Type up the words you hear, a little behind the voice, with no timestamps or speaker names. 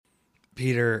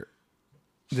Peter,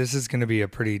 this is going to be a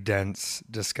pretty dense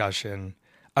discussion.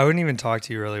 I wouldn't even talk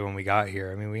to you really when we got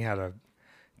here. I mean, we had a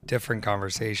different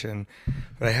conversation,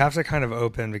 but I have to kind of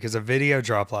open because a video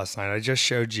dropped last night. I just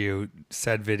showed you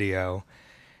said video,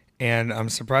 and I'm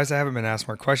surprised I haven't been asked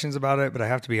more questions about it, but I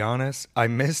have to be honest. I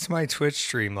missed my Twitch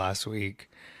stream last week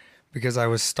because I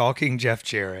was stalking Jeff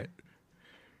Jarrett.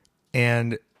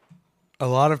 And a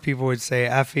lot of people would say,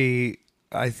 Effie,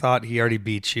 I thought he already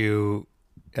beat you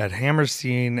at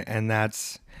Hammerstein, and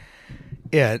that's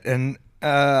it. And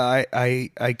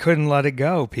I couldn't let it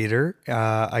go, Peter.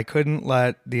 I couldn't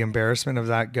let the embarrassment of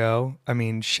that go. I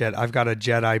mean, shit, I've got a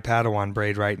Jedi Padawan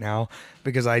braid right now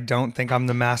because I don't think I'm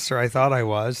the master I thought I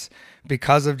was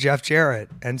because of Jeff Jarrett.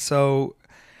 And so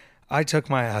I took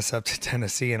my ass up to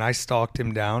Tennessee and I stalked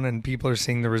him down, and people are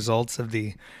seeing the results of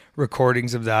the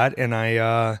recordings of that. And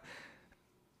I'll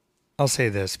say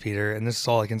this, Peter, and this is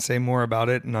all I can say more about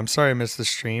it. And I'm sorry I missed the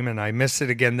stream, and I missed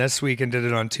it again this week and did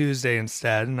it on Tuesday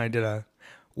instead. And I did a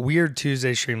weird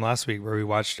Tuesday stream last week where we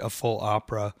watched a full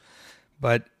opera.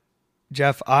 But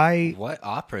Jeff, What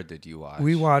opera did you watch?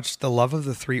 we watched The Love of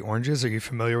the Three Oranges. Are you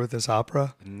familiar with this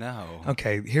opera? No.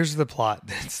 Okay, here's the plot.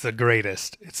 It's the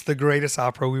greatest. It's the greatest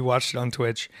opera. We watched it on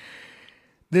Twitch.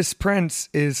 This prince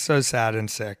is so sad and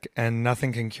sick, and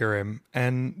nothing can cure him.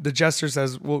 And the jester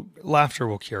says, well, laughter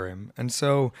will cure him. And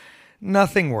so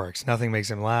nothing works. Nothing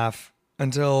makes him laugh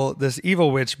until this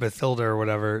evil witch, Bathilda or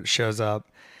whatever, shows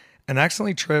up and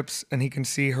accidentally trips, and he can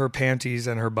see her panties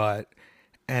and her butt.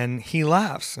 And he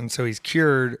laughs, and so he's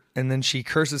cured. And then she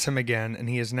curses him again, and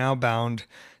he is now bound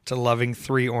to loving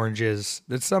three oranges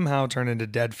that somehow turn into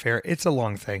dead fair. It's a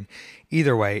long thing.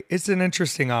 Either way, it's an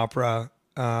interesting opera.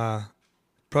 I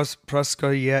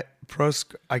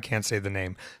can't say the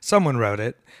name. Someone wrote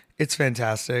it. It's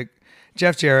fantastic.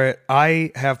 Jeff Jarrett,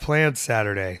 I have plans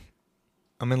Saturday.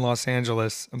 I'm in Los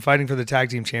Angeles. I'm fighting for the tag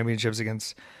team championships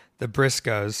against the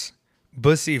Briscoes.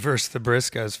 Bussy versus the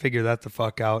Briscoes. Figure that the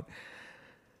fuck out.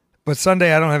 But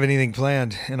Sunday, I don't have anything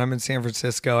planned, and I'm in San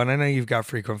Francisco, and I know you've got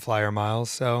frequent flyer miles,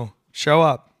 so show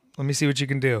up. Let me see what you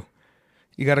can do.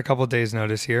 You got a couple of days'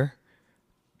 notice here.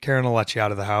 Karen will let you out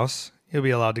of the house. You'll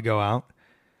be allowed to go out.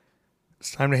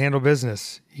 It's time to handle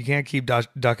business. You can't keep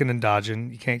ducking and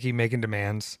dodging. You can't keep making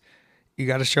demands. You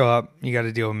got to show up. You got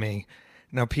to deal with me.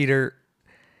 Now, Peter,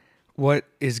 what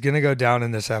is going to go down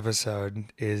in this episode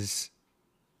is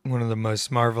one of the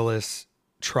most marvelous,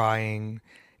 trying,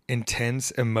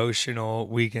 intense, emotional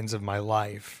weekends of my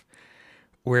life.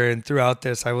 Wherein throughout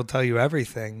this, I will tell you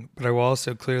everything, but I will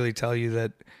also clearly tell you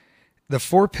that the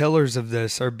four pillars of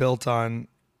this are built on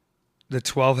the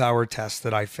 12-hour test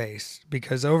that I faced,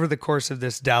 because over the course of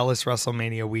this Dallas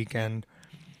WrestleMania weekend,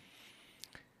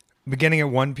 beginning at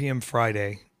 1 p.m.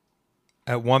 Friday,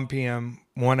 at 1 p.m.,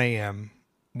 1 a.m.,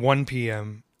 1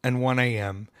 p.m., and 1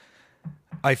 a.m.,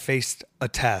 I faced a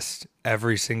test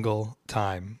every single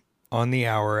time on the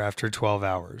hour after 12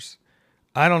 hours.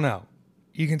 I don't know.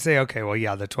 You can say, okay, well,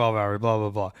 yeah, the 12-hour, blah, blah,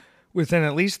 blah. Within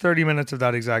at least 30 minutes of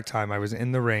that exact time, I was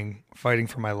in the ring fighting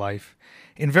for my life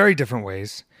in very different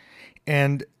ways.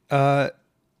 And I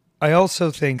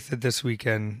also think that this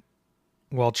weekend,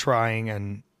 while trying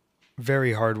and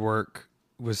very hard work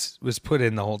was put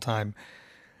in the whole time,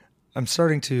 I'm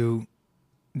starting to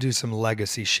do some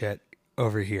legacy shit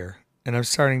over here. And I'm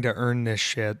starting to earn this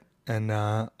shit. And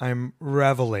I'm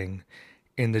reveling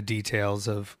in the details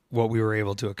of what we were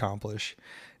able to accomplish.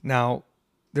 Now,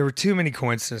 there were too many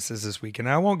coincidences this weekend.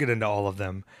 I won't get into all of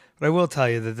them, but I will tell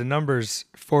you that the numbers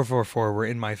 444 were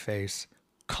in my face.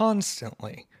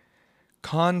 Constantly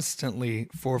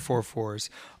 444s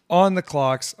on the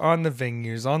clocks, on the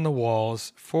venues, on the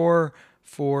walls,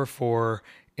 444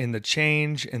 in the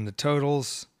change, in the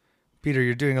totals. Peter,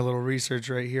 you're doing a little research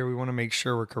right here. We want to make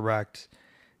sure we're correct.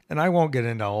 And I won't get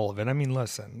into all of it. I mean,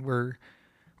 listen, we're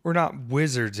not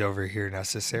wizards over here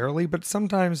necessarily, but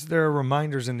sometimes there are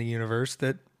reminders in the universe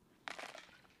that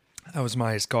was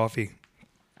my iced coffee.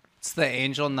 It's the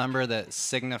angel number that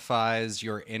signifies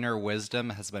your inner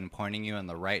wisdom has been pointing you in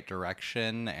the right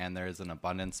direction, and there's an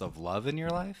abundance of love in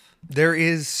your life. There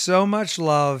is so much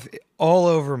love all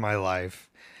over my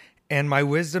life, and my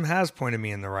wisdom has pointed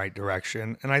me in the right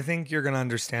direction. And I think you're going to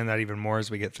understand that even more as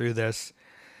we get through this.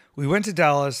 We went to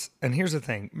Dallas, and here's the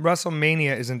thing.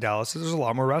 WrestleMania is in Dallas, so there's a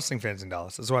lot more wrestling fans in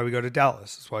Dallas. That's why we go to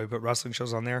Dallas. That's why we put wrestling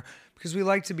shows on there, because we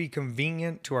like to be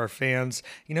convenient to our fans.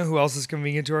 You know who else is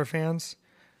convenient to our fans?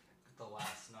 The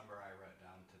last number I wrote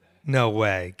down today. No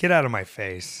way. Get out of my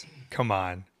face. Come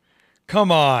on.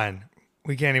 Come on.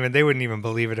 We can't even, they wouldn't even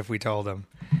believe it if we told them.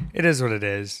 It is what it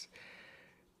is.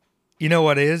 You know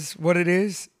what it is?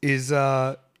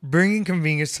 bringing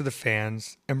convenience to the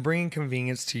fans and bringing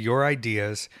convenience to your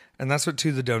ideas. And that's what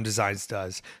To The Dome Designs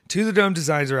does. To The Dome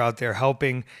Designs are out there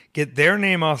helping get their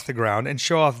name off the ground and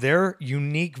show off their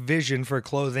unique vision for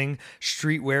clothing,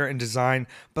 streetwear, and design.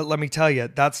 But let me tell you,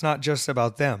 that's not just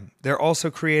about them. They're also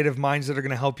creative minds that are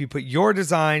going to help you put your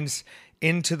designs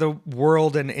into the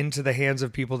world and into the hands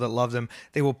of people that love them.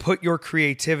 They will put your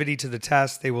creativity to the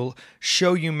test. They will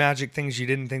show you magic things you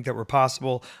didn't think that were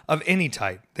possible of any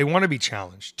type. They want to be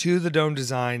challenged. To The Dome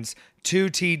Designs,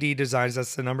 2TD Designs,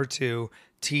 that's the number 2,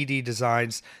 TD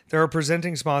Designs. They're a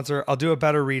presenting sponsor. I'll do a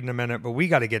better read in a minute, but we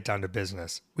got to get down to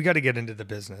business. We got to get into the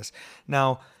business.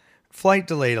 Now, flight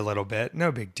delayed a little bit.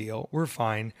 No big deal. We're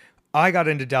fine. I got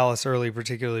into Dallas early,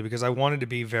 particularly because I wanted to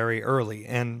be very early.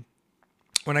 And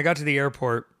when I got to the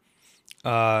airport,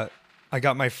 I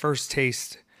got my first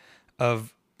taste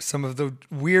of some of the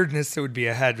weirdness that would be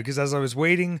ahead, because as I was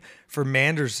waiting for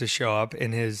Manders to show up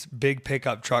in his big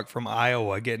pickup truck from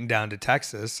Iowa getting down to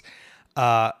Texas,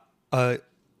 a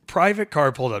private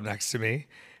car pulled up next to me,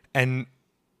 and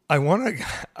I want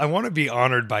to be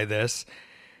honored by this,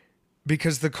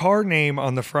 because the car name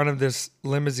on the front of this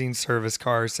limousine service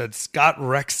car said Scott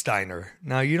Rechsteiner.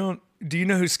 Now, do you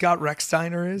know who Scott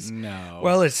Rechsteiner is? No.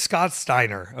 Well, it's Scott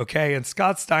Steiner, okay? And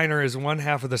Scott Steiner is one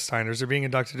half of the Steiners. They're being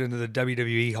inducted into the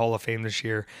WWE Hall of Fame this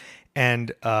year.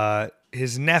 And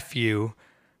his nephew,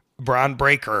 Braun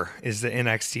Breaker, is the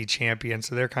NXT champion.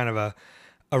 So they're kind of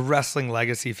a wrestling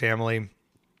legacy family.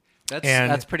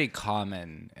 That's pretty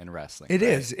common in wrestling. It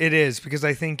is, because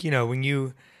I think, when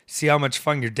you see how much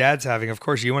fun your dad's having, of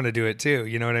course you want to do it too.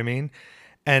 You know what I mean?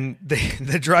 And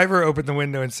the driver opened the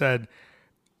window and said,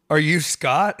 "Are you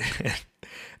Scott?"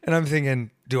 And I'm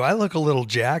thinking, do I look a little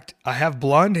jacked? I have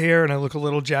blonde hair and I look a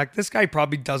little jacked. This guy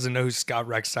probably doesn't know who Scott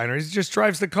Rechsteiner is. He just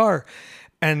drives the car.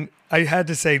 And I had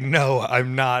to say, no,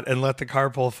 I'm not, and let the car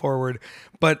pull forward.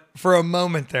 But for a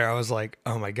moment there, I was like,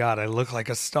 oh my God, I look like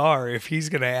a star. If he's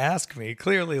going to ask me,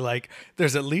 clearly,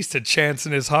 there's at least a chance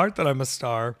in his heart that I'm a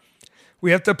star.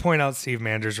 We have to point out Steve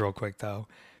Manders real quick, though,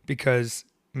 because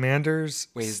Manders...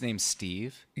 Wait, his name's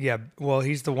Steve? Yeah, well,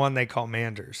 he's the one they call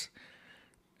Manders.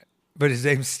 But his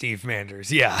name's Steve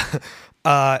Manders, yeah.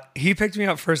 He picked me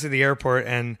up first at the airport,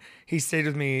 and he stayed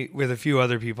with me with a few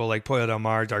other people, like Pollo Del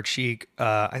Mar, Dark Sheik.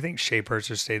 I think Shea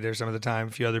Purser stayed there some of the time,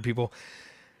 a few other people.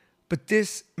 But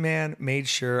this man made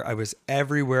sure I was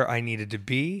everywhere I needed to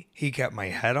be. He kept my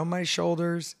head on my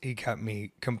shoulders. He kept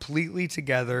me completely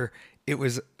together. It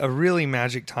was a really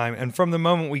magic time. And from the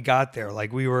moment we got there,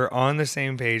 we were on the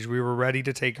same page. We were ready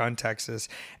to take on Texas.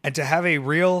 And to have a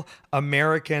real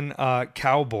American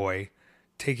cowboy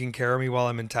taking care of me while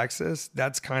I'm in Texas,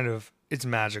 it's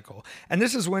magical. And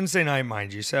this is Wednesday night,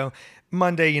 mind you. So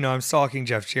Monday, I'm stalking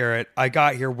Jeff Jarrett. I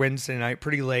got here Wednesday night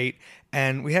pretty late,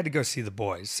 and we had to go see the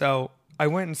boys. So I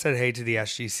went and said hey to the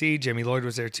SGC. Jimmy Lloyd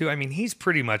was there too. I mean, he's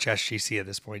pretty much SGC at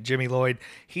this point. Jimmy Lloyd,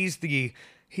 he's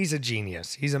a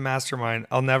genius. He's a mastermind.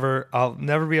 I'll never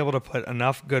be able to put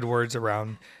enough good words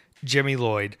around Jimmy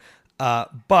Lloyd.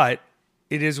 But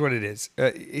it is what it is.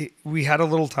 We had a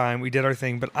little time. We did our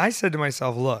thing. But I said to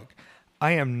myself, look,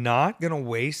 I am not going to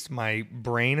waste my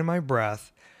brain and my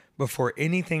breath before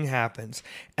anything happens.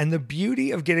 And the beauty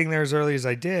of getting there as early as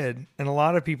I did, and a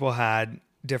lot of people had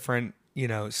different,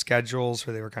 schedules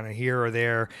where they were kind of here or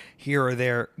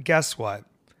there. Guess what?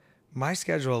 My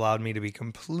schedule allowed me to be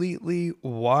completely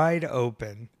wide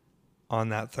open on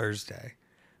that Thursday,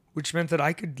 which meant that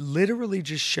I could literally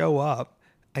just show up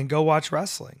and go watch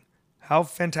wrestling. How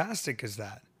fantastic is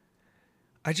that?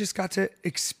 I just got to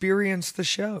experience the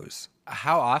shows.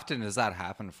 How often does that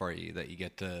happen for you, that you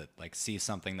get to see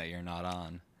something that you're not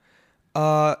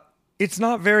on? It's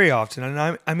not very often.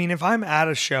 And I mean, if I'm at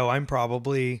a show, I'm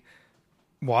probably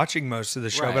watching most of the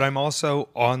show, right, but I'm also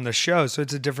on the show. So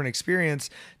it's a different experience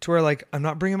to where I'm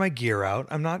not bringing my gear out.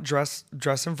 I'm not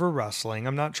dressing for wrestling.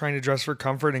 I'm not trying to dress for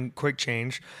comfort and quick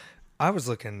change. I was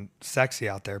looking sexy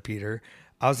out there, Peter.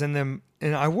 I was in them,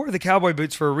 and I wore the cowboy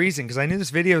boots for a reason, because I knew this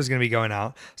video was going to be going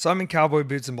out. So I'm in cowboy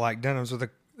boots and black denims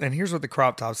and here's what the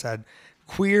crop top said: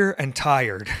 queer and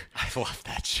tired. I love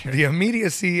that shirt. The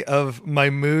immediacy of my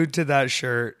mood to that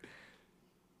shirt,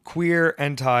 queer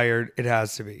and tired, it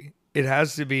has to be. It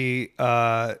has to be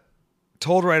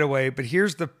told right away. But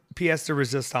here's the pièce de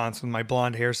resistance with my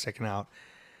blonde hair sticking out.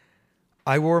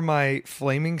 I wore my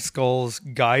Flaming Skulls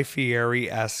Guy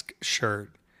Fieri-esque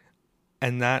shirt.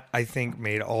 And that, I think,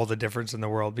 made all the difference in the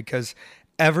world, because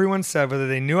everyone said, whether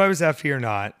they knew I was FE or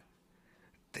not,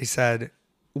 they said,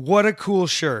 "What a cool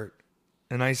shirt."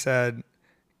 And I said,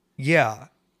 yeah,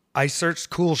 I searched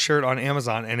cool shirt on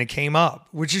Amazon and it came up,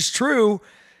 which is true.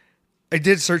 I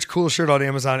did search cool shirt on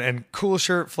Amazon, and cool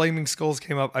shirt Flaming Skulls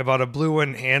came up. I bought a blue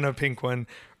one and a pink one,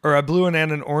 or a blue one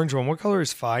and an orange one. What color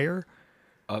is fire?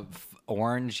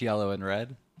 Orange, yellow, and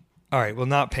red. All right, well,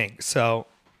 not pink, so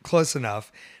close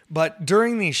enough. But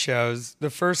during these shows, the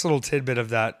first little tidbit of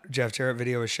that Jeff Jarrett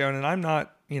video was shown, and I'm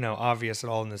not, obvious at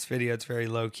all in this video. It's very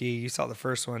low key. You saw the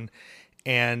first one,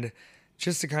 and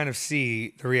just to kind of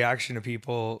see the reaction of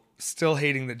people still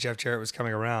hating that Jeff Jarrett was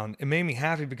coming around, it made me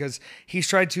happy because he's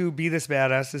tried to be this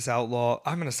badass, this outlaw.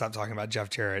 I'm going to stop talking about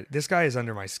Jeff Jarrett. This guy is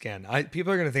under my skin.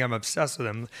 People are going to think I'm obsessed with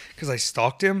him because I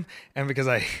stalked him and because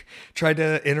I tried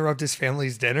to interrupt his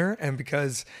family's dinner and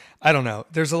because, I don't know,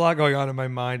 there's a lot going on in my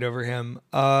mind over him.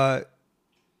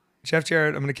 Jeff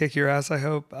Jarrett, I'm going to kick your ass, I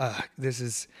hope.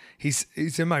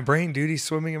 He's in my brain, dude. He's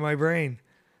swimming in my brain.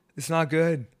 It's not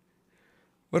good.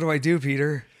 What do I do,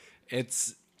 Peter?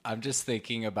 I'm just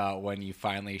thinking about when you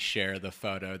finally share the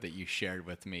photo that you shared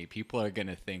with me. People are going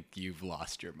to think you've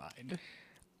lost your mind.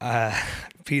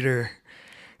 Peter,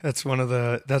 that's one of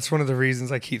the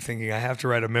reasons I keep thinking I have to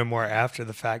write a memoir after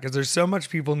the fact, because there's so much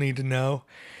people need to know,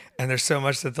 and there's so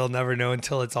much that they'll never know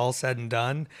until it's all said and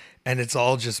done, and it's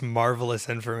all just marvelous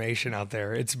information out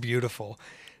there. It's beautiful.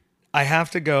 I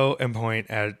have to go and point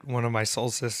at one of my soul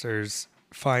sisters'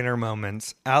 finer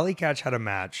moments. Allie Katch had a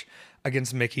match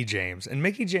against Mickie James. And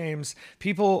Mickie James,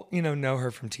 people, know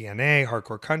her from TNA,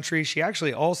 Hardcore Country. She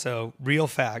actually also, real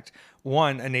fact,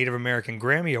 won a Native American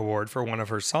Grammy Award for one of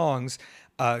her songs.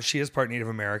 She is part Native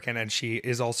American, and she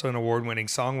is also an award-winning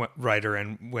songwriter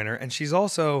and winner. And she's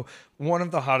also one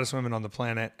of the hottest women on the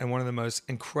planet and one of the most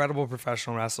incredible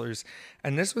professional wrestlers.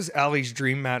 And this was Allie's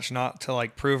dream match, not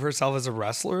to prove herself as a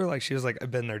wrestler. She was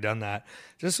I've been there, done that.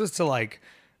 This was to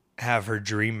have her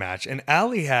dream match. And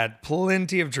Allie had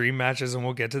plenty of dream matches, and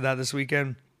we'll get to that this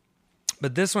weekend.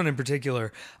 But this one in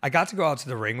particular, I got to go out to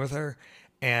the ring with her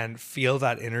and feel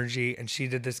that energy. And she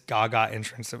did this Gaga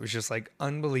entrance that was just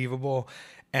unbelievable.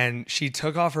 And she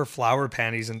took off her flower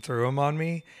panties and threw them on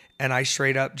me. And I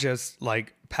straight up just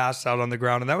passed out on the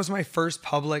ground. And that was my first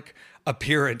public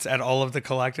appearance at All of the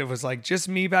Collective. Was just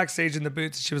me backstage in the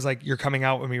boots. And she was like, "You're coming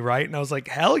out with me, right?" And I was like,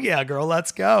 "Hell yeah, girl,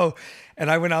 let's go." And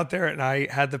I went out there and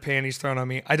I had the panties thrown on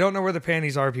me. I don't know where the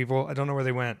panties are, people. I don't know where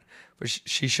they went, but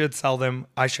she should sell them.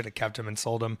 I should have kept them and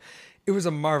sold them. It was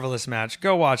a marvelous match.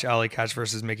 Go watch Allie Katch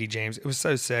versus Mickie James. It was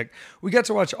so sick. We got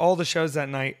to watch all the shows that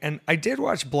night, and I did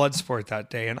watch Bloodsport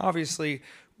that day. And obviously,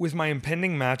 with my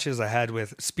impending matches I had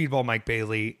with Speedball Mike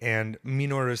Bailey and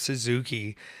Minoru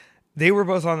Suzuki, they were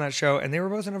both on that show, and they were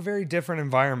both in a very different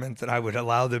environment than I would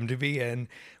allow them to be in,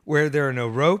 where there are no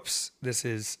ropes. This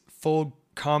is full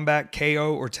combat,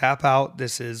 KO or tap out.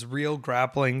 This is real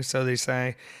grappling, so they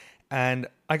say. And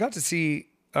I got to see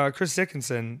Chris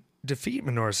Dickinson defeat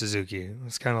Minoru Suzuki.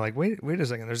 It's kind of wait a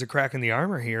second. There's a crack in the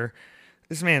armor here.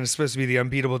 This man is supposed to be the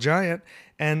unbeatable giant.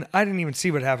 And I didn't even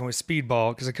see what happened with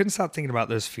Speedball because I couldn't stop thinking about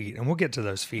those feet. And we'll get to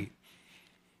those feet.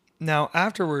 Now,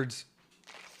 afterwards,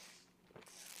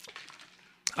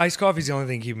 iced coffee is the only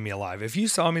thing keeping me alive. If you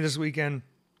saw me this weekend,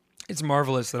 it's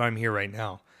marvelous that I'm here right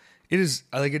now. It is,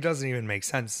 it doesn't even make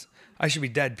sense. I should be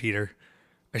dead, Peter.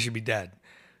 I should be dead.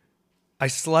 I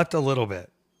slept a little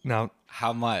bit. Now,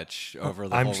 how much over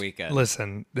the whole weekend?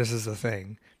 Listen, this is the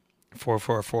thing.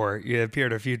 444. You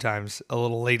appeared a few times, a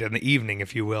little late in the evening,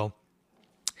 if you will.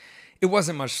 It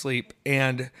wasn't much sleep,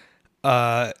 and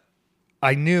I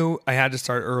knew I had to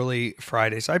start early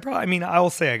Friday. So I'll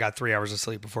say I got 3 hours of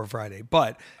sleep before Friday.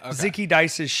 But okay. Zicky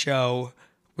Dice's show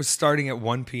was starting at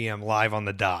 1 p.m. live on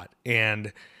the dot.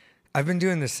 And I've been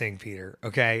doing this thing, Peter,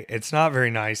 okay? It's not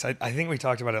very nice. I think we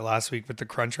talked about it last week with the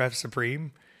Crunchwrap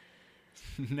Supreme.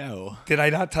 No. Did I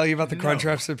not tell you about the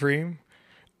Crunchwrap Supreme?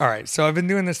 All right, so I've been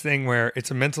doing this thing where it's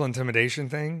a mental intimidation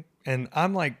thing, and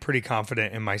I'm pretty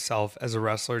confident in myself as a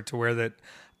wrestler to where that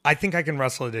I think I can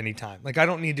wrestle at any time. I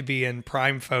don't need to be in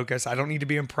prime focus. I don't need to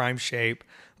be in prime shape.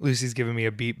 Lucy's giving me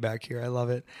a beat back here. I love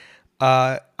it.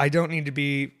 I don't need to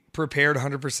be prepared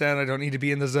 100%. I don't need to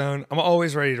be in the zone. I'm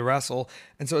always ready to wrestle.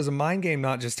 And so as a mind game,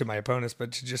 not just to my opponents,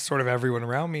 but to just sort of everyone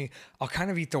around me, I'll kind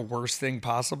of eat the worst thing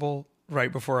possible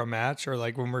right before a match or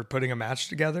when we're putting a match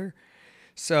together.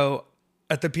 So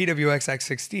at the PWX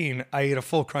X16, I ate a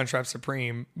full Crunchwrap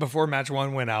Supreme before match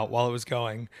one went out while it was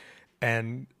going.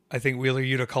 And I think Wheeler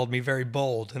Yuta called me very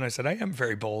bold. And I said, I am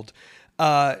very bold.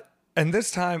 And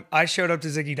this time I showed up to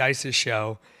Zicky Dice's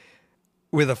show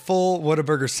with a full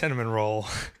Whataburger cinnamon roll,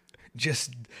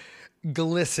 just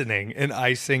glistening in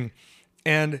icing.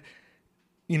 And,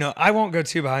 I won't go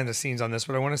too behind the scenes on this,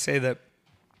 but I want to say that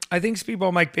I think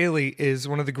Speedball Mike Bailey is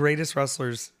one of the greatest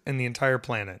wrestlers in the entire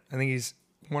planet. I think he's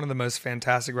one of the most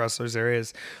fantastic wrestlers there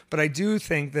is. But I do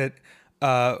think that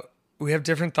we have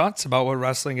different thoughts about what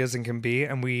wrestling is and can be.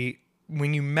 And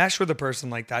when you mesh with a person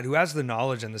like that who has the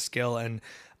knowledge and the skill and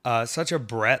such a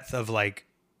breadth of like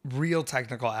real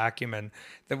technical acumen,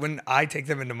 that when I take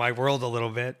them into my world a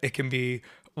little bit, it can be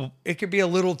a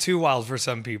little too wild for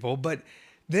some people. But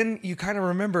then you kind of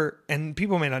remember, and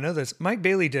people may not know this, Mike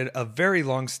Bailey did a very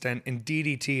long stint in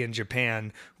DDT in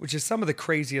Japan, which is some of the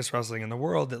craziest wrestling in the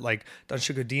world. That like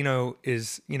Danshoku Dino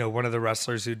is, one of the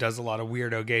wrestlers who does a lot of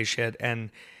weirdo gay shit, and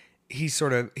he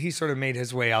sort of made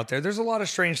his way out there. There's a lot of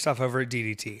strange stuff over at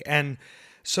DDT, and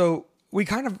so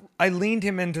I leaned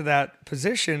him into that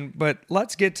position. But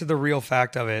let's get to the real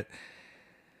fact of it.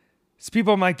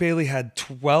 People, Mike Bailey had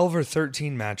 12 or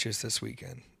 13 matches this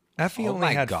weekend. Effie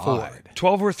only had 4.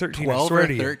 12 or 13. 12 or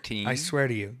 13. I swear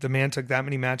to you. The man took that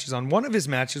many matches on. One of his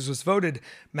matches was voted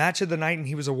match of the night, and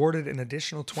he was awarded an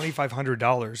additional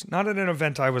 $2,500. Not at an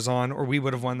event I was on, or we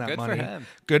would have won that money. Good for him.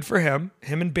 Good for him.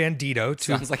 Him and Bandito.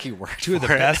 Sounds like he worked two for of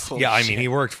the it. best. Holy Yeah, I shit. mean, he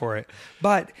worked for it.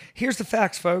 But here's the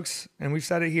facts, folks, and we've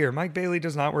said it here. Mike Bailey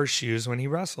does not wear shoes when he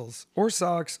wrestles, or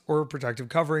socks, or protective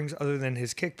coverings other than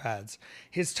his kick pads.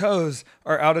 His toes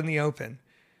are out in the open.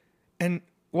 And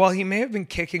while he may have been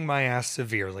kicking my ass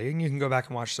severely, and you can go back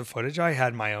and watch the footage, I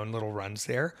had my own little runs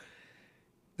there.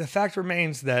 The fact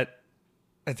remains that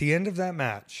at the end of that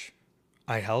match,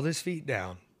 I held his feet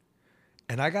down,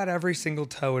 and I got every single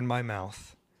toe in my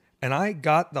mouth, and I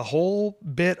got the whole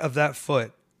bit of that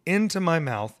foot into my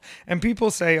mouth. And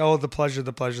people say, oh, the pleasure,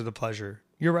 the pleasure, the pleasure.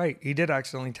 You're right. He did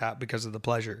accidentally tap because of the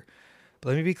pleasure.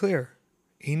 But let me be clear.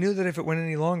 He knew that if it went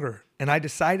any longer, and I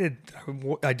decided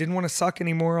I didn't want to suck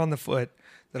anymore on the foot,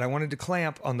 that I wanted to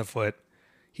clamp on the foot,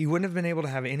 he wouldn't have been able to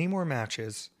have any more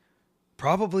matches,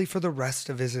 probably for the rest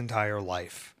of his entire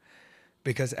life,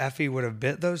 because Effie would have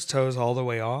bit those toes all the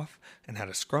way off and had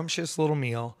a scrumptious little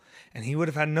meal, and he would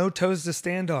have had no toes to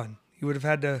stand on. He would have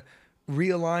had to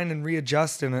realign and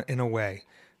readjust in a way.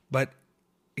 But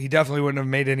he definitely wouldn't have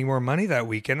made any more money that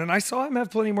weekend, and I saw him have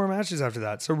plenty more matches after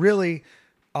that. So really,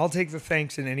 I'll take the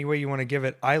thanks in any way you want to give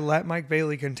it. I let Mike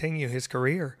Bailey continue his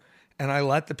career. And I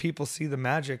let the people see the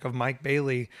magic of Mike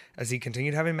Bailey as he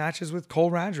continued having matches with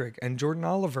Cole Radrick and Jordan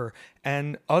Oliver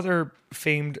and other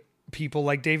famed people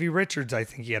like Davey Richards, I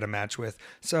think he had a match with.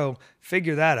 So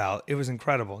figure that out. It was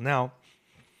incredible. Now,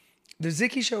 the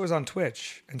Zicky show was on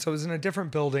Twitch, and so it was in a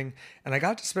different building, and I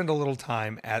got to spend a little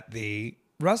time at the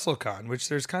WrestleCon, which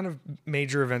there's kind of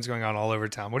major events going on all over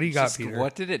town. What do you got, Peter?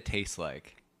 What did it taste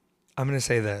like? I'm going to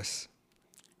say this.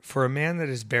 For a man that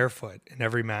is barefoot in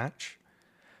every match,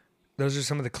 those are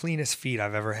some of the cleanest feet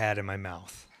I've ever had in my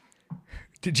mouth.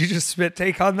 Did you just spit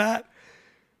take on that?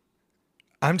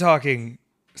 I'm talking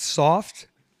soft,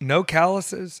 no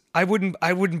calluses. I wouldn't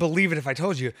believe it if I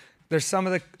told you.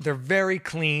 They're very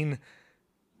clean.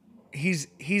 He's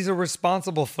a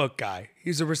responsible foot guy.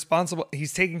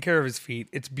 He's taking care of his feet.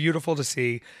 It's beautiful to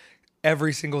see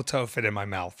every single toe fit in my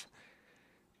mouth.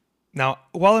 Now,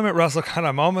 while I'm at WrestleCon,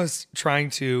 I'm almost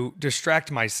trying to distract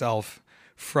myself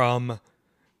from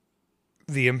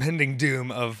the impending doom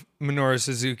of Minoru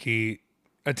Suzuki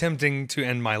attempting to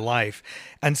end my life.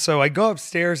 And so I go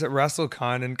upstairs at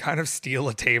WrestleCon and kind of steal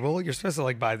a table. You're supposed to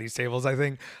like buy these tables, I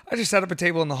think. I just set up a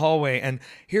table in the hallway, and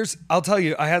I'll tell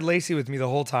you, I had Lacey with me the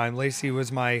whole time. Lacey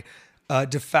was my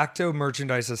de facto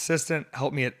merchandise assistant,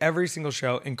 helped me at every single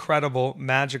show. Incredible,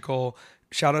 magical.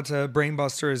 Shout out to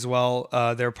Brainbuster as well,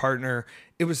 their partner.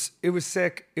 It was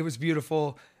sick. It was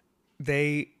beautiful.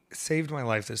 They saved my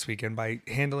life this weekend by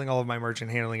handling all of my merch and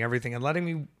handling everything and letting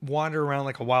me wander around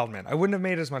like a wild man. I wouldn't have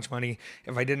made as much money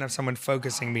if I didn't have someone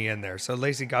focusing me in there. So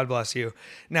Lacey, God bless you.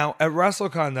 Now at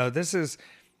WrestleCon though,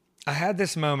 I had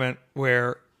this moment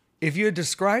where if you had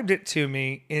described it to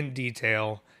me in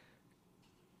detail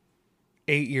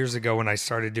 8 years ago when I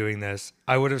started doing this,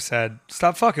 I would have said,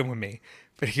 stop fucking with me.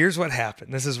 But here's what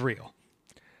happened. This is real.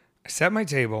 I set my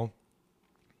table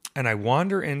and I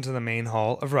wander into the main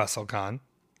hall of WrestleCon.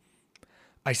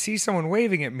 I see someone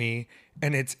waving at me,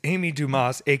 and it's Amy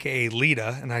Dumas, a.k.a.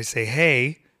 Lita, and I say,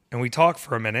 hey, and we talk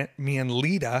for a minute, me and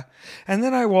Lita, and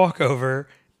then I walk over,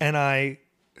 and I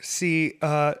see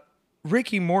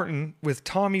Ricky Morton with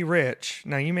Tommy Rich.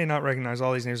 Now, you may not recognize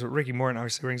all these names, but Ricky Morton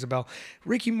obviously rings a bell.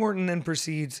 Ricky Morton then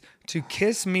proceeds to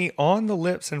kiss me on the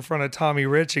lips in front of Tommy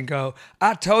Rich and go,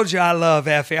 I told you I love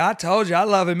Effie. I told you I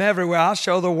love him everywhere. I'll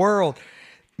show the world.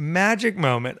 Magic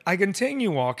moment. I continue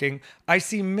walking. I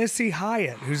see Missy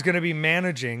Hyatt, who's going to be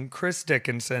managing Chris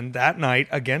Dickinson that night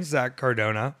against Zach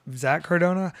Cardona. Zach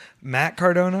Cardona? Matt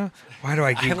Cardona? Why do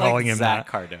I keep calling him Zach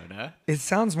that? Cardona. It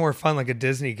sounds more fun like a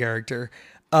Disney character.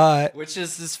 Which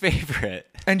is his favorite.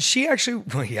 And she actually,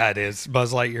 well, yeah, it is.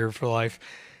 Buzz Lightyear for life.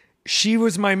 She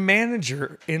was my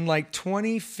manager in like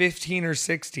 2015 or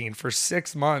 16 for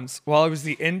 6 months while I was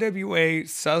the NWA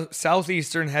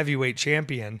Southeastern Heavyweight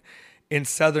Champion in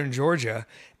Southern Georgia.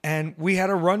 And we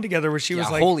had a run together where she was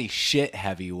like, holy shit,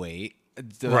 heavyweight.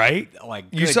 right? Like,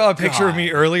 You good saw a picture of God.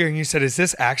 me earlier and you said, is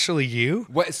this actually you?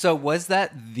 What, so was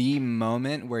that the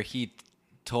moment where he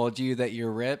told you that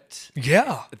you're ripped?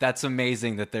 Yeah. That's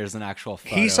amazing that there's an actual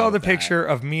photo. He saw of the that. picture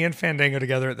of me and Fandango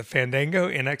together at the Fandango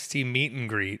NXT meet and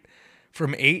greet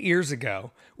from 8 years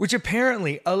ago, which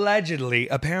allegedly,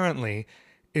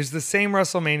 is the same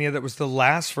WrestleMania that was the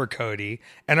last for Cody,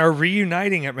 and our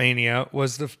reuniting at Mania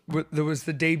was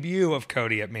the debut of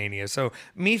Cody at Mania. So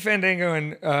me, Fandango,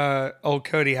 and old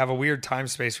Cody have a weird time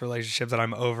space relationship that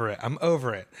I'm over it. I'm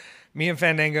over it. Me and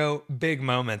Fandango, big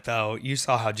moment though. You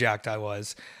saw how jacked I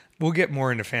was. We'll get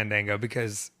more into Fandango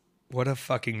because what a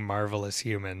fucking marvelous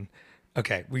human.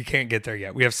 Okay, we can't get there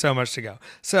yet. We have so much to go.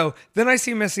 So then I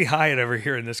see Missy Hyatt over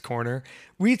here in this corner.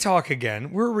 We talk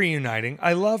again. We're reuniting.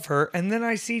 I love her. And then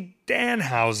I see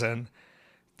Danhausen,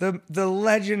 the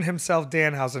legend himself,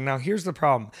 Danhausen. Now, here's the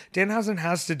problem. Danhausen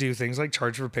has to do things like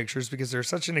charge for pictures because there's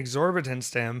such an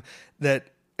exorbitance to him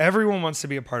that everyone wants to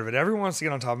be a part of it. Everyone wants to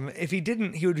get on top of him. If he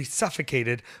didn't, he would be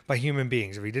suffocated by human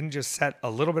beings. If he didn't just set a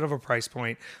little bit of a price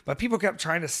point. But people kept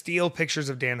trying to steal pictures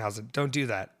of Danhausen. Don't do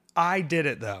that. I did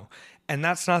it, though. And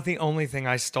that's not the only thing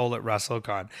I stole at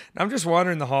WrestleCon. Now, I'm just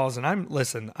wandering the halls,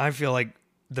 and I feel like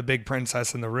the big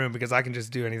princess in the room because I can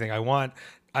just do anything I want.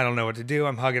 I don't know what to do.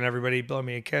 I'm hugging everybody. Blow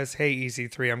me a kiss. Hey,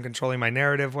 EC3, I'm controlling my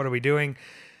narrative. What are we doing?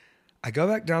 I go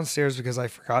back downstairs because I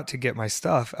forgot to get my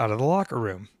stuff out of the locker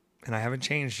room, and I haven't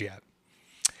changed yet.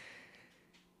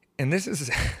 And this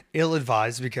is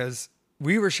ill-advised because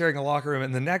we were sharing a locker room,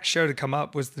 and the next show to come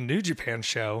up was the New Japan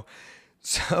show.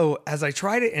 So as I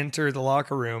try to enter the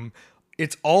locker room,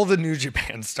 it's all the New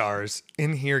Japan stars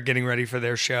in here getting ready for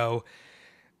their show.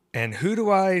 And who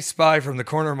do I spy from the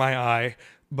corner of my eye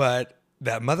but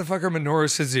that motherfucker Minoru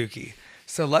Suzuki?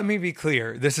 So let me be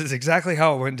clear. This is exactly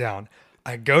how it went down.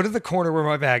 I go to the corner where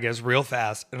my bag is real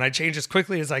fast, and I change as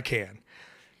quickly as I can.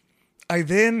 I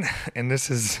then, and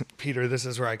this is, Peter, this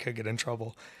is where I could get in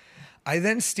trouble. I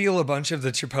then steal a bunch of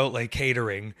the Chipotle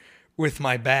catering with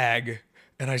my bag,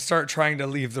 and I start trying to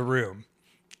leave the room.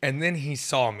 And then he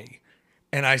saw me.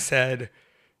 And I said,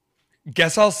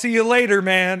 guess I'll see you later,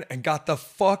 man. And got the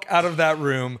fuck out of that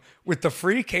room with the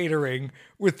free catering,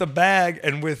 with the bag,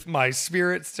 and with my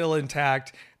spirit still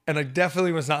intact. And I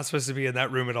definitely was not supposed to be in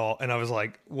that room at all. And I was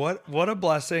like, what a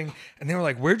blessing. And they were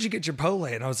like, where'd you get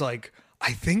Chipotle? And I was like,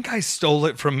 I think I stole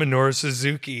it from Minoru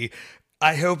Suzuki.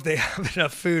 I hope they have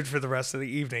enough food for the rest of the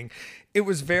evening. It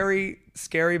was very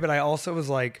scary, but I also was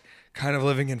like, kind of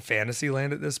living in fantasy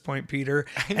land at this point, Peter.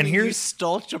 You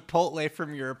stole Chipotle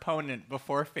from your opponent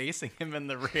before facing him in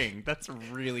the ring. That's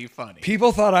really funny.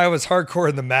 People thought I was hardcore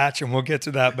in the match, and we'll get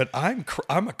to that, but I'm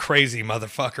a crazy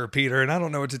motherfucker, Peter, and I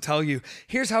don't know what to tell you.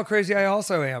 Here's how crazy I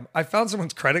also am. I found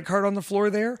someone's credit card on the floor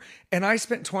there, and I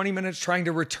spent 20 minutes trying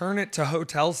to return it to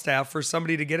hotel staff for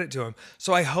somebody to get it to him.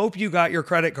 So I hope you got your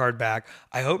credit card back.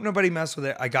 I hope nobody messed with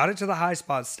it. I got it to the High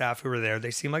Spot staff who were there.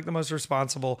 They seem like the most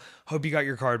responsible. Hope you got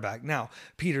your card back. Now,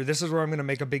 Peter, this is where I'm going to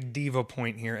make a big diva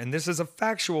point here. And this is a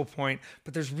factual point,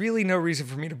 but there's really no reason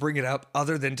for me to bring it up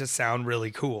other than to sound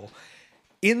really cool.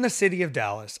 In the city of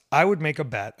Dallas, I would make a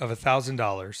bet of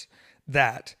 $1,000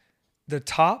 that the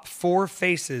top 4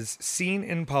 faces seen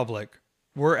in public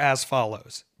were as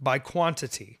follows. By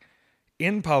quantity,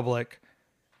 in public,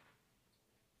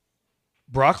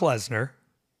 Brock Lesnar,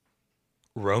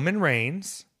 Roman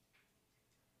Reigns,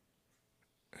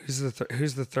 who's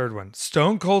the third one?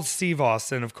 Stone Cold Steve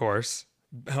Austin, of course.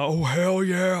 Oh, hell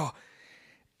yeah.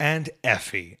 And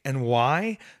Effie. And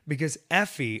why? Because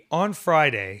Effie, on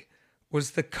Friday,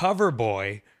 was the cover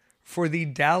boy for the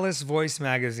Dallas Voice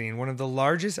magazine, one of the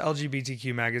largest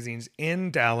LGBTQ magazines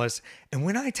in Dallas. And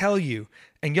when I tell you,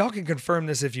 and y'all can confirm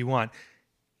this if you want,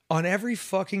 on every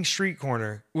fucking street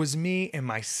corner was me in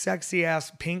my sexy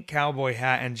ass pink cowboy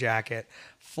hat and jacket,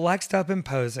 flexed up and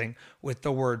posing with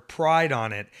the word pride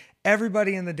on it.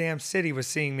 Everybody in the damn city was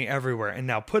seeing me everywhere. And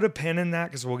now put a pin in that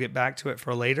because we'll get back to it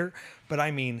for later. But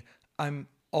I mean, I'm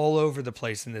all over the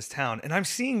place in this town. And I'm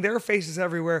seeing their faces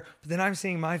everywhere, but then I'm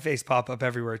seeing my face pop up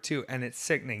everywhere too. And it's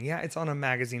sickening. Yeah, it's on a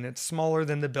magazine. It's smaller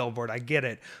than the billboard. I get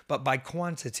it. But by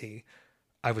quantity,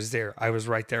 I was there. I was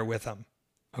right there with them.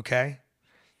 Okay?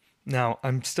 Now,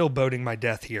 I'm still boating my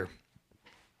death here.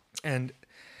 And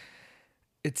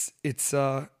it's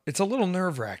a little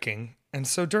nerve-wracking. And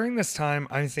so during this time,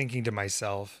 I'm thinking to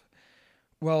myself,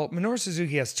 Well, Minoru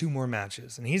Suzuki has 2 more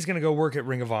matches, and he's going to go work at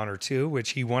Ring of Honor too,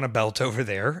 which he won a belt over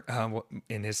there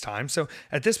in his time. So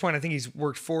at this point, I think he's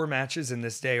worked 4 matches in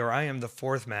this day, or I am the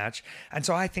 4th match. And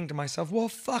so I think to myself, well,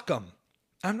 fuck him.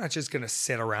 I'm not just going to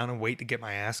sit around and wait to get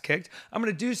my ass kicked. I'm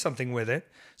going to do something with it.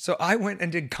 So I went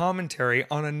and did commentary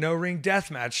on a no-ring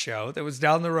deathmatch show that was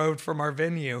down the road from our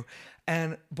venue.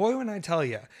 And boy, when I tell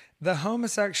you, the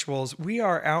homosexuals, we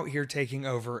are out here taking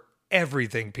over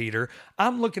everything, Peter.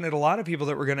 I'm looking at a lot of people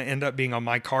that were going to end up being on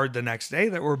my card the next day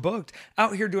that were booked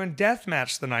out here doing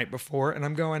deathmatch the night before. And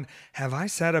I'm going, have I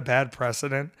set a bad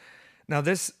precedent? Now,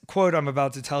 this quote I'm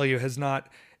about to tell you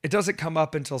it doesn't come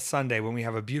up until Sunday when we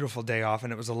have a beautiful day off.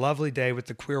 And it was a lovely day with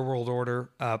the Queer World Order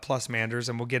plus Manders,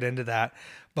 and we'll get into that.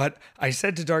 But I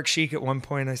said to Dark Sheik at one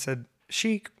point, I said,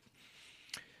 Sheik,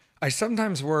 I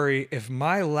sometimes worry if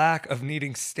my lack of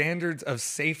needing standards of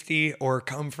safety or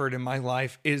comfort in my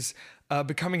life is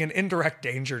becoming an indirect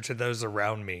danger to those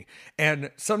around me.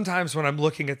 And sometimes when I'm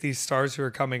looking at these stars who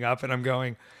are coming up and I'm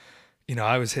going,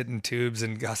 I was hitting tubes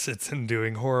and gussets and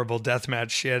doing horrible deathmatch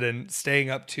shit and staying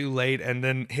up too late and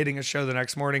then hitting a show the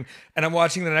next morning. And I'm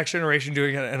watching the next generation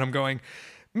doing it and I'm going,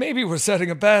 maybe we're setting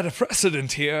a bad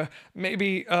precedent here.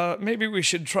 Maybe we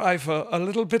should try for a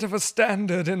little bit of a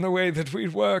standard in the way that we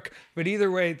work. But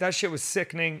either way, that shit was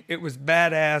sickening. It was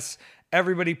badass.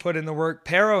 Everybody put in the work.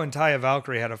 Pero and Taya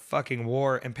Valkyrie had a fucking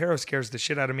war, and Pero scares the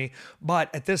shit out of me.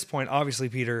 But at this point, obviously,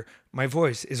 Peter, my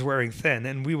voice is wearing thin,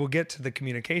 and we will get to the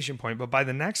communication point. But by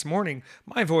the next morning,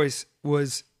 my voice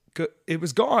was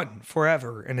gone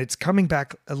forever, and it's coming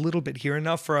back a little bit here,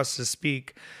 enough for us to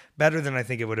speak better than I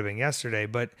think it would have been yesterday,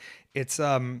 but it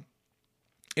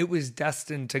was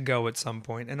destined to go at some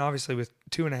point. And obviously with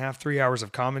 2.5, 3 hours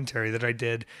of commentary that I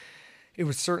did, it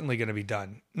was certainly going to be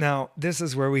done. Now, this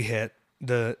is where we hit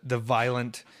the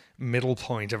violent middle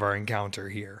point of our encounter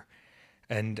here.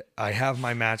 And I have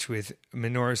my match with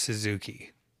Minoru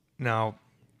Suzuki. Now,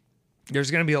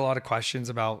 there's going to be a lot of questions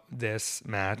about this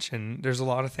match, and there's a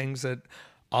lot of things that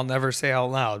I'll never say out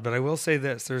loud, but I will say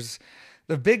this.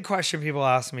 The big question people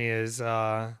ask me is,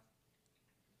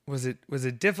 was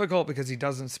it difficult because he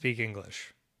doesn't speak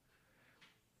English?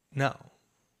 No.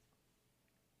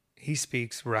 He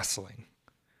speaks wrestling.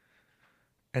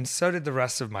 And so did the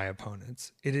rest of my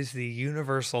opponents. It is the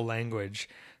universal language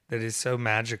that is so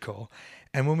magical.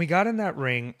 And when we got in that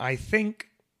ring, I think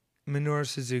Minoru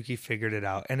Suzuki figured it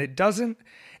out. And it doesn't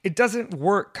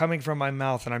work coming from my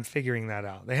mouth, and I'm figuring that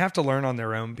out. They have to learn on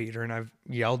their own, Peter, and I've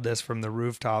yelled this from the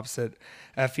rooftops that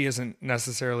Effie isn't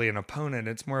necessarily an opponent.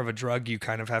 It's more of a drug you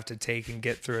kind of have to take and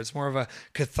get through. It's more of a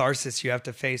catharsis you have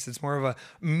to face. It's more of a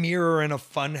mirror in a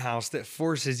fun house that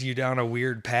forces you down a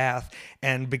weird path.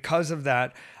 And because of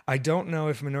that, I don't know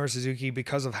if Minoru Suzuki,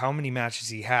 because of how many matches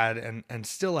he had and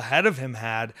still ahead of him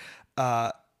had,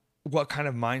 what kind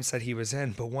of mindset he was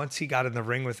in. But once he got in the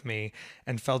ring with me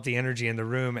and felt the energy in the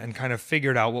room and kind of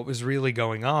figured out what was really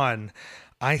going on,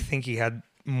 I think he had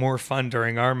more fun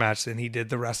during our match than he did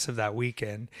the rest of that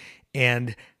weekend.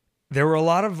 And there were a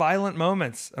lot of violent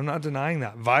moments. I'm not denying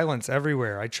that. Violence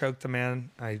everywhere. I choked the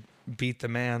man. I beat the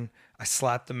man. I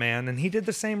slapped the man. And he did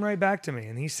the same right back to me.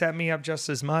 And he set me up just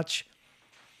as much.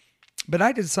 But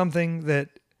I did something that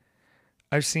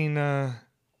I've seen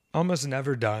almost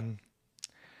never done.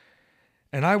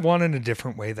 And I won in a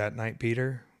different way that night,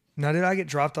 Peter. Now, did I get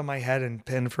dropped on my head and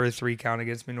pinned for a 3 count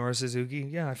against Minoru Suzuki?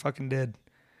 Yeah, I fucking did.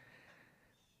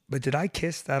 But did I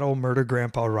kiss that old murder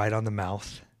grandpa right on the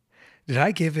mouth? Did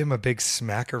I give him a big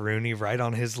smackaroonie right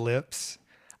on his lips?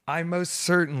 I most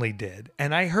certainly did.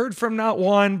 And I heard from not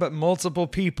one, but multiple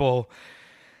people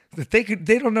that they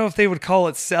don't know if they would call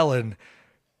it selling,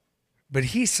 but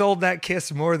he sold that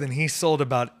kiss more than he sold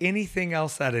about anything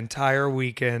else that entire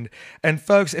weekend. And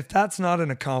folks, if that's not an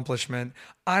accomplishment,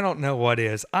 I don't know what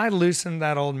is. I loosened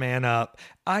that old man up.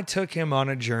 I took him on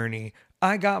a journey.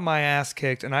 I got my ass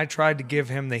kicked and I tried to give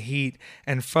him the heat.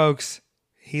 And folks,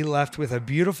 he left with a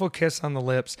beautiful kiss on the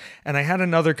lips. And I had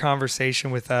another conversation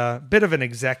with a bit of an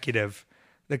executive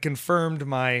that confirmed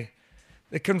my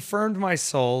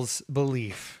soul's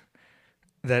belief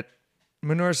that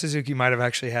Minoru Suzuki might have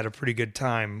actually had a pretty good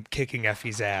time kicking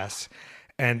Effie's ass.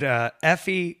 And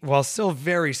Effie, while still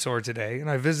very sore today, and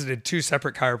I visited 2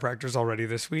 separate chiropractors already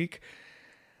this week,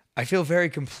 I feel very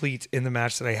complete in the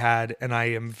match that I had, and I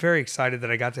am very excited that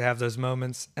I got to have those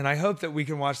moments. And I hope that we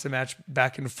can watch the match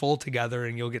back in full together,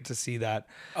 and you'll get to see that.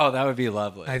 Oh, that would be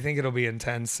lovely. I think it'll be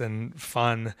intense and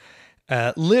fun.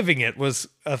 Living it was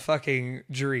a fucking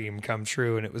dream come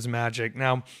true, and it was magic.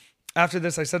 Now, after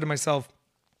this, I said to myself,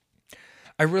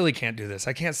 I really can't do this.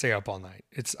 I can't stay up all night.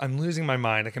 I'm losing my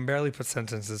mind. I can barely put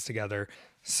sentences together.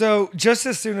 So just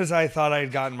as soon as I thought I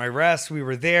had gotten my rest, we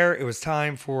were there. It was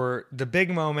time for the big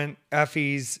moment,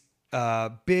 Effie's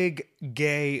big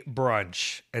gay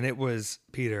brunch. And it was,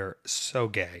 Peter, so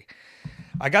gay.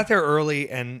 I got there early,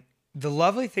 and the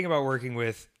lovely thing about working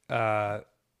with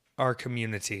our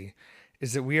community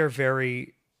is that we are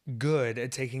very good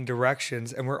at taking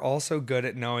directions, and we're also good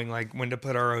at knowing like when to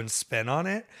put our own spin on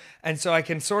it. And so I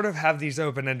can sort of have these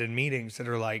open-ended meetings that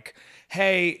are like,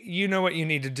 hey, you know what you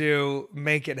need to do,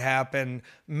 make it happen,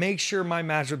 make sure my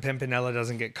match with Pimpinella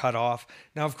doesn't get cut off.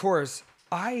 Now, of course,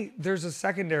 there's a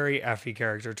secondary Effie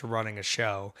character to running a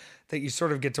show that you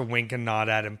sort of get to wink and nod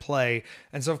at and play.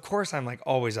 And so of course I'm like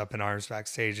always up in arms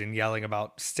backstage and yelling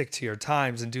about stick to your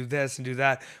times and do this and do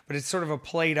that. But it's sort of a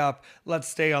played up, let's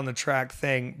stay on the track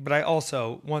thing. But I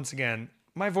also, once again,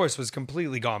 my voice was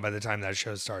completely gone by the time that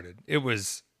show started.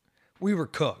 We were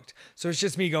cooked. So it's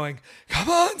just me going, come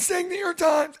on, sing to your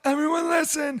times. Everyone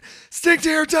listen, stick to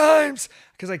your times.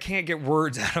 Because I can't get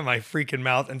words out of my freaking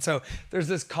mouth. And so there's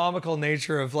this comical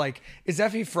nature of like, is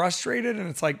Effie frustrated? And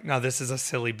it's like, no, this is a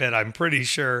silly bit, I'm pretty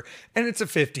sure. And it's a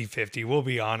 50-50, we'll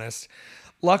be honest.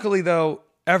 Luckily though,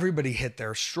 everybody hit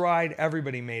their stride.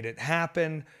 Everybody made it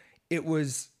happen. It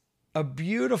was a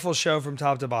beautiful show from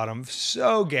top to bottom.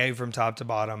 So gay from top to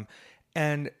bottom.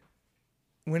 And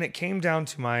when it came down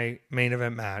to my main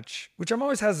event match, which I'm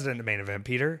always hesitant to main event,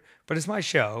 Peter, but it's my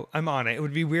show. I'm on it. It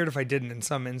would be weird if I didn't in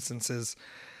some instances.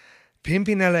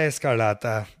 Pimpinella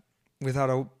Escarlata, without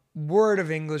a word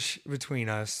of English between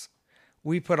us,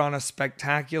 we put on a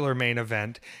spectacular main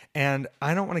event. And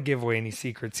I don't want to give away any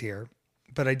secrets here,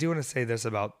 but I do want to say this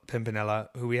about Pimpinella,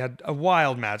 who we had a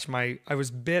wild match. I was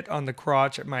bit on the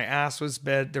crotch. My ass was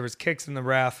bit. There was kicks in the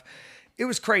ref. It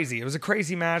was crazy. It was a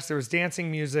crazy match. There was dancing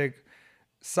music.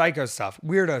 Psycho stuff,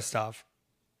 weirdo stuff.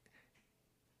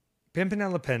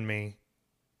 Pimpinella pinned me.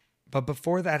 But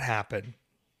before that happened,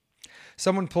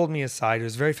 someone pulled me aside who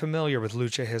was very familiar with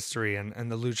lucha history and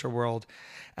the lucha world.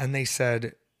 And they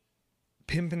said,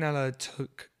 Pimpinella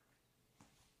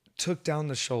took down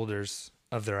the shoulders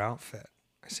of their outfit.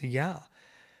 I said, yeah.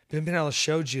 Pimpinella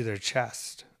showed you their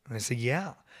chest. And I said,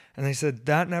 yeah. And they said,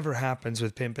 that never happens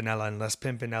with Pimpinella unless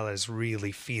Pimpinella is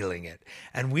really feeling it.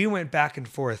 And we went back and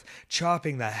forth,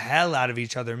 chopping the hell out of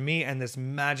each other, me and this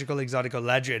magical Exotico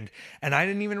legend. And I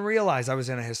didn't even realize I was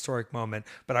in a historic moment,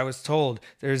 but I was told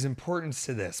there's importance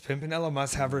to this. Pimpinella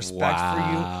must have respect for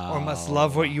you or must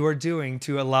love what you are doing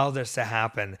to allow this to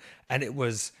happen. And it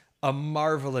was a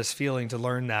marvelous feeling to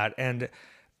learn that. And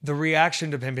the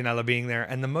reaction to Pimpinella being there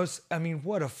and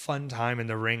what a fun time in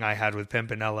the ring I had with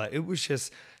Pimpinella. It was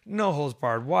just no holds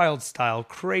barred, wild style,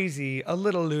 crazy, a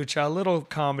little lucha, a little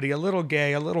comedy, a little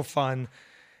gay, a little fun.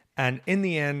 And in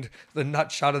the end, the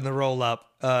nut shot and the roll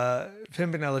up,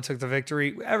 Pimpinella took the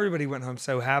victory. Everybody went home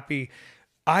so happy.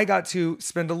 I got to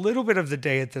spend a little bit of the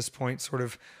day at this point sort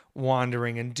of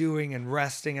wandering and doing and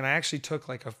resting. And I actually took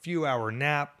like a few hour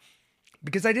nap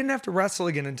because I didn't have to wrestle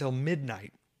again until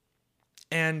midnight.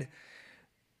 And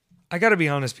I got to be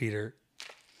honest, Peter,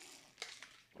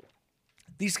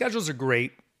 these schedules are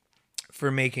great for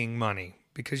making money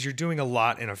because you're doing a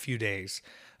lot in a few days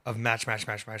of match.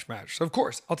 So of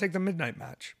course, I'll take the midnight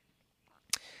match.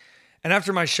 And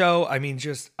after my show,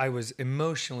 I was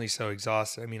emotionally so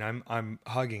exhausted. I'm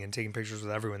hugging and taking pictures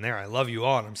with everyone there. I love you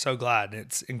all, and I'm so glad.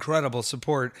 It's incredible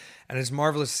support, and it's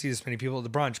marvelous to see this many people at the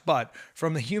brunch. But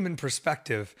from the human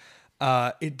perspective,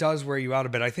 it does wear you out a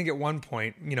bit. I think at one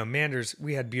point, Manders,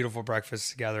 we had beautiful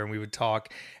breakfasts together and we would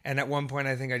talk. And at one point,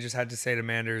 I think I just had to say to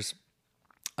Manders,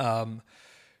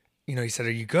 he said,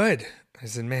 "Are you good?" I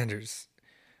said, "Manders,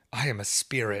 I am a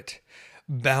spirit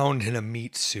bound in a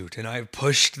meat suit, and I have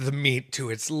pushed the meat to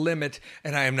its limit,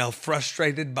 and I am now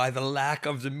frustrated by the lack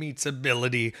of the meat's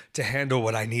ability to handle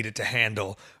what I need it to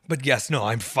handle. But yes, no,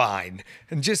 I'm fine."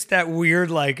 And just that weird,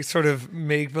 sort of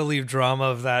make-believe drama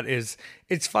of that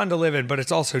it's fun to live in, but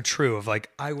it's also true of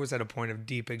I was at a point of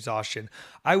deep exhaustion.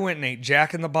 I went and ate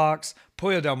Jack in the Box.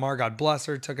 Pollo Del Mar, God bless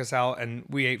her, took us out and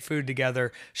we ate food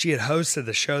together. She had hosted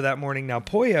the show that morning. Now,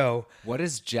 Pollo... What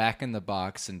is Jack in the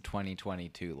Box in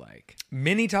 2022 like?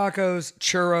 Mini tacos,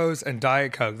 churros, and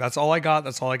Diet Coke. That's all I got.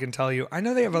 That's all I can tell you. I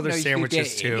know they have other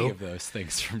sandwiches too. Any of those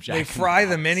things from Jack They in the fry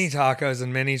Box. the mini tacos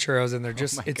and mini churros, and they're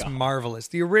just, it's marvelous.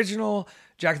 The original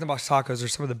Jack in the Box tacos are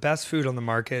some of the best food on the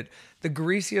market. The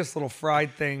greasiest little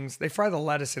fried things. They fry the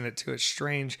lettuce in it too. It's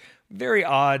strange, very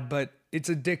odd, but it's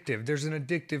addictive. There's an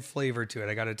addictive flavor to it,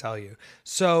 I got to tell you.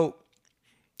 So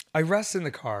I rest in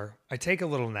the car. I take a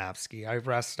little napski. I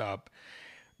rest up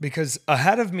because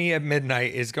ahead of me at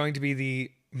midnight is going to be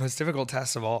the most difficult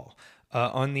test of all.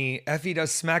 On the Effie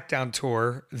Does SmackDown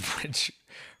tour, which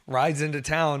rides into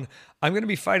town. I'm going to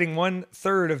be fighting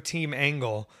 1/3 of Team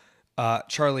Angle,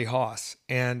 Charlie Haas.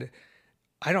 And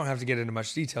I don't have to get into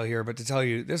much detail here, but to tell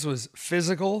you, this was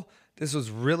physical. This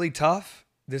was really tough.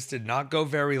 This did not go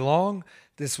very long.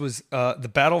 This was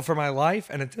the battle for my life.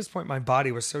 And at this point, my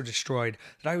body was so destroyed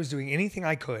that I was doing anything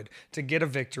I could to get a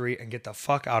victory and get the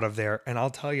fuck out of there. And I'll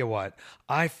tell you what,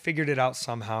 I figured it out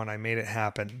somehow and I made it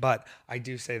happen. But I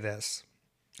do say this,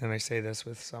 and I say this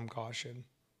with some caution.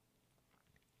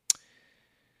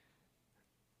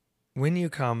 When you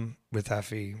come with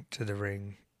Effie to the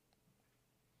ring,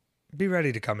 be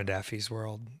ready to come into Effie's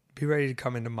world. Be ready to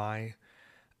come into my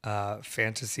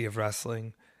fantasy of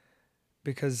wrestling,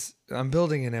 because I'm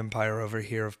building an empire over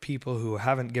here of people who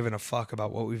haven't given a fuck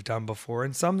about what we've done before,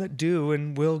 and some that do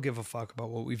and will give a fuck about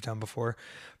what we've done before.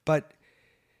 But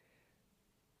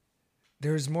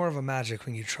there's more of a magic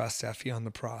when you trust Effie on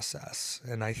the process.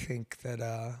 And I think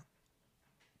that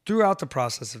throughout the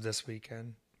process of this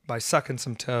weekend, by sucking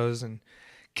some toes and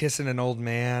kissing an old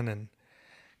man and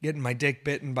getting my dick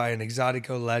bitten by an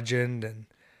Exotico legend and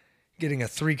getting a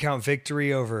 3-count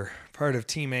victory over part of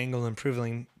Team Angle and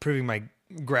proving my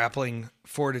grappling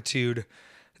fortitude,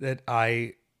 that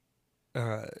I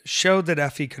showed that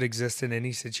Effie could exist in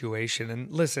any situation.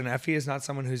 And listen, Effie is not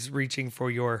someone who's reaching for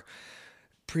your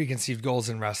preconceived goals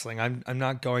in wrestling. I'm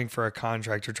not going for a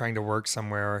contract or trying to work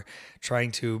somewhere or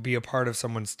trying to be a part of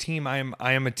someone's team. I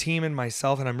am a team in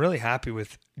myself, and I'm really happy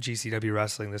with GCW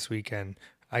Wrestling this weekend.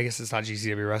 I guess it's not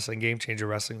GCW Wrestling, Game Changer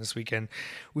Wrestling this weekend.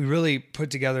 We really put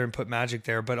together and put magic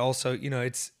there, but also,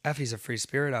 it's Effie's a free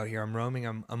spirit out here. I'm roaming.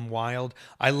 I'm wild.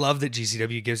 I love that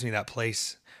GCW gives me that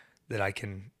place that I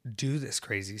can do this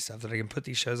crazy stuff, that I can put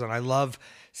these shows on. I love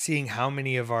seeing how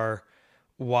many of our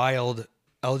wild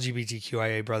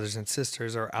LGBTQIA brothers and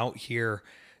sisters are out here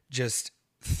just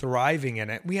thriving in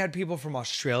it. We had people from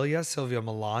Australia, Silvio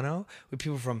Milano. We had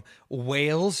people from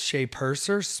Wales, Shea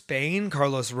Purser, Spain,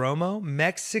 Carlos Romo,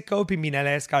 Mexico,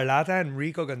 Piminella Escarlata,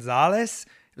 Enrico Gonzalez.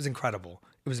 It was incredible.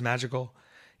 It was magical.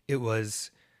 It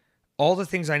was all the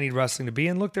things I need wrestling to be.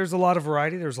 And look, there's a lot of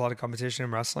variety. There's a lot of competition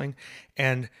in wrestling.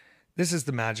 And this is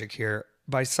the magic here.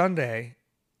 By Sunday,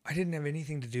 I didn't have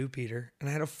anything to do, Peter. And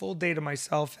I had a full day to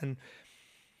myself. And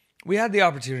we had the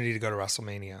opportunity to go to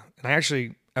WrestleMania. And I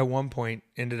actually, at one point,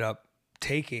 ended up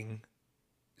taking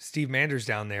Steve Manders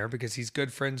down there because he's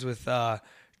good friends with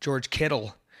George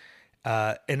Kittle,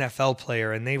 NFL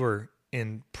player. And they were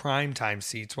in primetime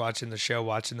seats watching the show,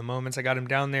 watching the moments. I got him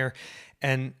down there.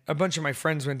 And a bunch of my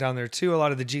friends went down there too. A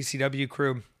lot of the GCW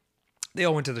crew, they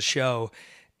all went to the show.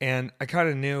 And I kind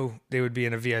of knew they would be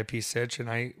in a VIP sitch. And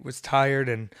I was tired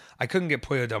and I couldn't get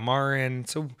Pollo Del Mar in.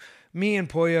 So me and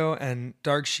Pollo and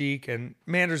Dark Sheik and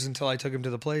Manders, until I took him to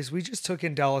the place, we just took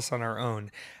in Dallas on our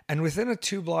own. And within a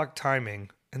 2-block timing,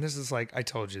 and this is like I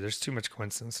told you, there's too much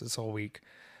coincidence this whole week.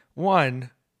 One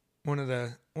of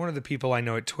the people I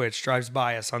know at Twitch drives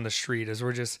by us on the street as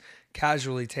we're just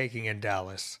casually taking in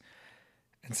Dallas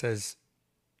and says,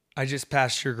 "I just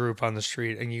passed your group on the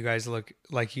street and you guys look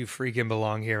like you freaking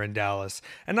belong here in Dallas."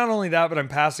 And not only that, but I'm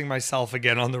passing myself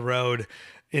again on the road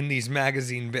in these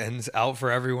magazine bins out for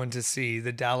everyone to see,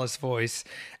 the Dallas Voice.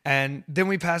 And then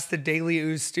we passed the Daily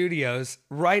Ooze Studios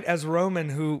right as Roman,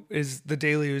 who is the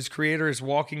Daily Ooze creator, is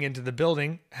walking into the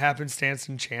building. Happenstance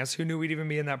and chance. Who knew we'd even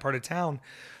be in that part of town?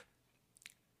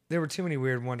 There were too many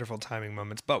weird, wonderful timing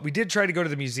moments. But we did try to go to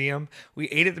the museum. We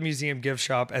ate at the museum gift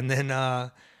shop, and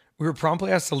then we were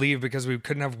promptly asked to leave because we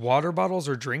couldn't have water bottles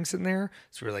or drinks in there.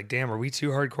 So we were like, damn, are we too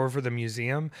hardcore for the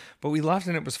museum? But we left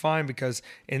and it was fine because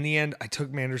in the end, I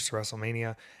took Manders to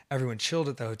WrestleMania. Everyone chilled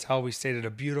at the hotel. We stayed at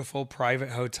a beautiful private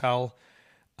hotel.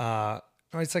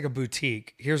 It's like a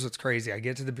boutique. Here's what's crazy. I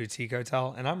get to the boutique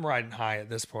hotel and I'm riding high at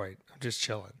this point. I'm just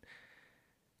chilling.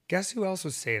 Guess who else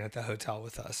was staying at the hotel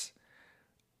with us?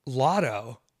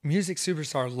 Lotto. Music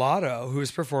superstar Lotto, who is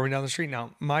performing down the street.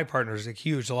 Now, my partner is a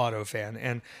huge Lotto fan.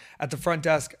 And at the front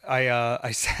desk,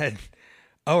 I said,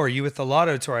 "Oh, are you with the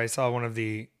Lotto tour?" I saw one of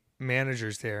the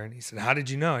managers there. And he said, "How did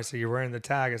you know?" I said, "You're wearing the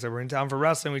tag." I said, "We're in town for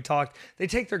wrestling." We talked. They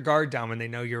take their guard down when they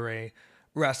know you're a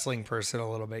wrestling person a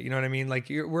little bit. You know what I mean? Like,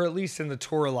 we're at least in the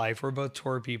tour life. We're both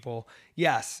tour people.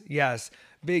 Yes.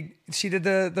 Big. She did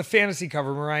the fantasy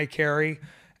cover, Mariah Carey.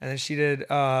 And then she did,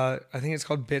 I think it's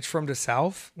called Bitch from the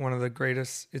South. One of the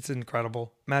greatest. It's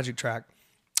incredible. Magic track.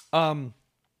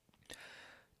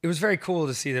 It was very cool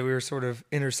to see that we were sort of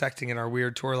intersecting in our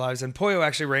weird tour lives. And Pollo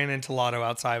actually ran into Lotto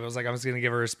outside. I was like, I was going to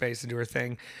give her a space to do her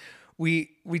thing. We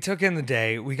took in the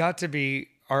day. We got to be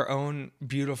our own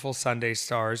beautiful Sunday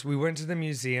stars. We went to the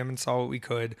museum and saw what we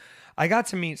could. I got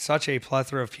to meet such a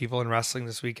plethora of people in wrestling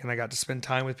this weekend. I got to spend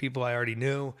time with people I already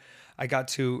knew. I got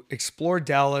to explore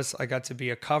Dallas. I got to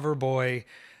be a cover boy.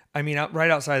 I mean,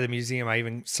 right outside of the museum, I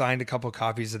even signed a couple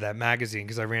copies of that magazine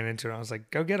because I ran into it. And I was like,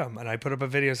 go get them. And I put up a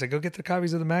video, said, go get the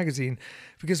copies of the magazine.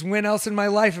 Because when else in my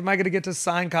life am I going to get to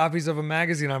sign copies of a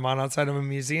magazine I'm on outside of a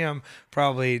museum?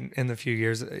 Probably in the few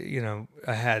years,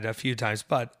 ahead a few times.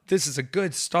 But this is a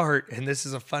good start, and this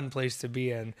is a fun place to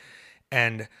be in.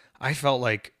 And I felt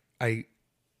like Effie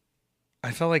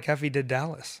did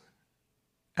Dallas.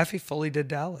 Effie fully did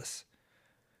Dallas.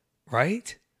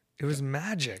 Right? It was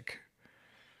magic.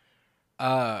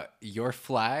 Your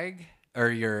flag or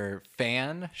your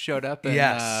fan showed up in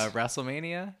Yes.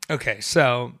 WrestleMania? Okay,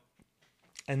 so,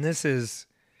 and this is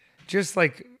just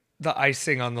like the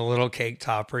icing on the little cake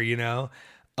topper,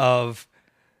 of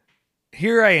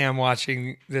here I am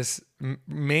watching this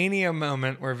Mania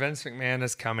moment where Vince McMahon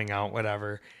is coming out,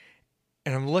 whatever.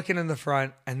 And I'm looking in the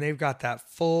front, and they've got that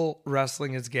full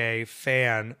Wrestling is Gay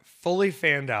fan, fully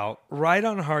fanned out, right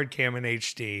on hard cam in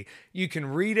HD. You can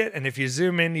read it, and if you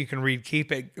zoom in, you can read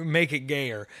 "Keep it, make it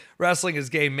gayer." Wrestling is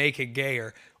gay, make it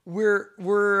gayer.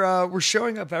 We're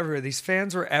showing up everywhere. These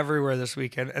fans were everywhere this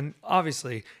weekend, and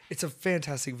obviously, it's a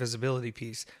fantastic visibility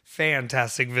piece.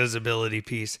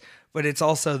 But it's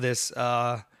also this.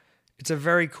 It's a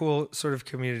very cool sort of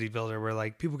community builder where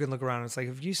like people can look around and it's like,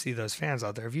 if you see those fans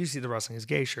out there, if you see the Wrestling is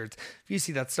Gay shirts, if you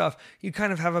see that stuff, you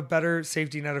kind of have a better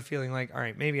safety net of feeling like, all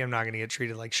right, maybe I'm not going to get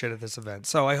treated like shit at this event.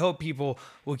 So I hope people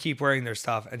will keep wearing their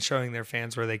stuff and showing their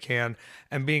fans where they can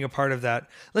and being a part of that.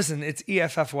 Listen, it's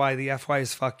EFFY. The FY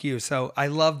is fuck you. So I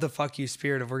love the fuck you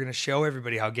spirit of we're going to show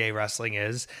everybody how gay wrestling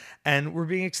is and we're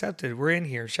being accepted. We're in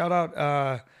here. Shout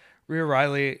out, Rhea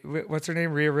Riley, what's her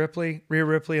name? Rhea Ripley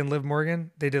and Liv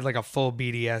Morgan. They did like a full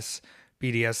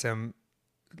BDSM,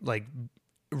 like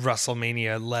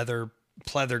WrestleMania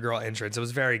pleather girl entrance. It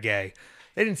was very gay.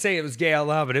 They didn't say it was gay out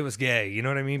loud, but it was gay. You know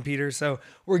what I mean, Peter? So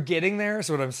we're getting there. Is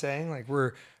what I'm saying. Like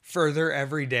we're further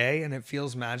every day, and it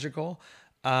feels magical.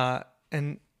 I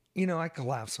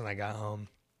collapsed when I got home.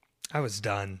 I was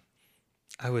done.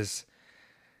 It was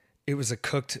a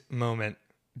cooked moment.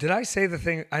 Did I say the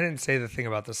thing? I didn't say the thing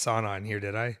about the sauna in here,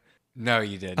 did I? No,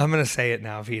 you did. I'm going to say it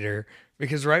now, Peter,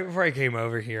 because right before I came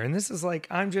over here, and this is like,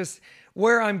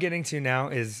 where I'm getting to now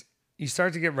is you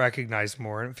start to get recognized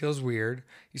more and it feels weird.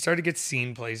 You start to get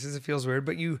seen places. It feels weird,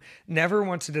 but you never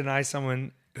want to deny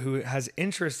someone who has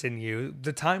interest in you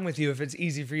the time with you if it's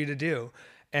easy for you to do.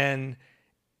 And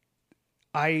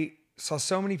I saw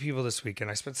so many people this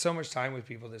weekend. I spent so much time with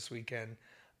people this weekend.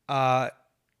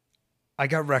 I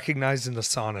got recognized in the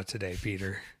sauna today,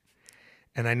 Peter.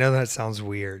 And I know that sounds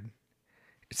weird.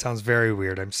 It sounds very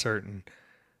weird, I'm certain.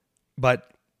 But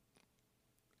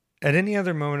at any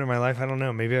other moment in my life, I don't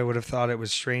know, maybe I would have thought it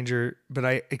was stranger, but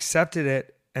I accepted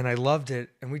it and I loved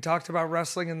it. And we talked about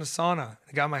wrestling in the sauna.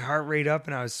 I got my heart rate up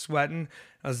and I was sweating.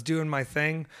 I was doing my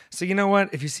thing. So you know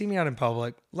what? If you see me out in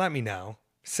public, let me know.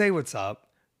 Say what's up.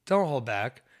 Don't hold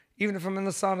back. Even if I'm in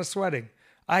the sauna sweating.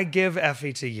 I give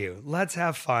Effie to you. Let's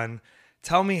have fun.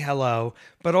 Tell me hello,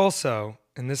 but also,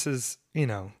 and this is,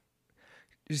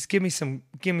 just give me some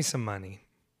money.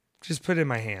 Just put it in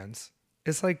my hands.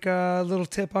 It's like a little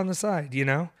tip on the side, If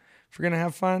we're going to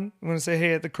have fun, you want to say,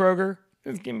 hey, at the Kroger,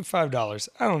 just give me $5.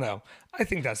 I don't know. I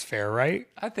think that's fair, right?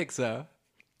 I think so.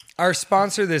 Our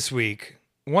sponsor this week,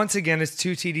 once again, is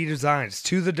 2TD Designs.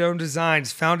 To the Dome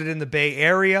Designs, founded in the Bay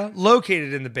Area,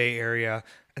 located in the Bay Area.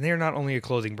 And they are not only a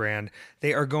clothing brand,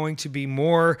 they are going to be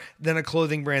more than a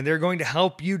clothing brand. They're going to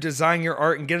help you design your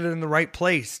art and get it in the right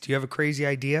place. Do you have a crazy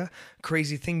idea,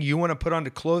 crazy thing you want to put onto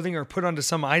clothing or put onto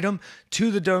some item?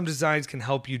 To the Dome Designs can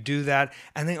help you do that.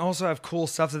 And they also have cool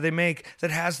stuff that they make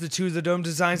that has the To the Dome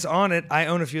Designs on it. I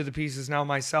own a few of the pieces now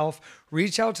myself.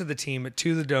 Reach out to the team at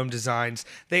To the Dome Designs.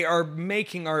 They are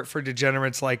making art for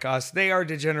degenerates like us. They are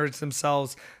degenerates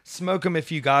themselves. Smoke them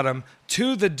if you got them.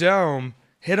 To the Dome.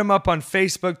 Hit them up on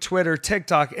Facebook, Twitter,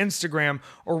 TikTok, Instagram,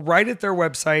 or right at their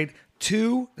website,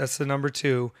 that's the number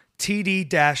 2,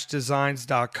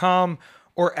 td-designs.com,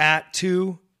 or at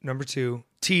 2,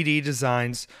 TD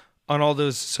Designs on all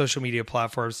those social media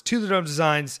platforms. To the Dome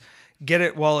Designs, get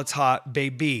it while it's hot,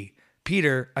 baby.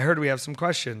 Peter, I heard we have some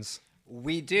questions.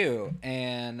 We do.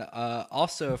 And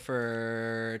also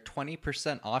for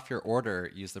 20% off your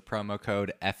order, use the promo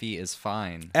code Effie is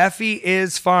fine. Effie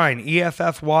is fine.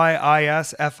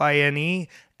 EFFYISFINE.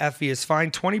 Effie is fine.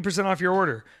 20% off your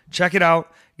order. Check it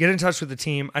out. Get in touch with the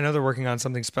team. I know they're working on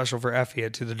something special for Effie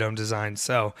at To the Dome Design.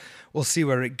 So we'll see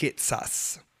where it gets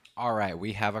us. All right.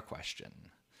 We have a question.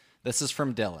 This is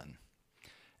from Dylan.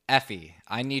 Effie,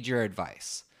 I need your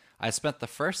advice. I spent the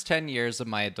first 10 years of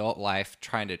my adult life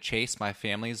trying to chase my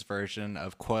family's version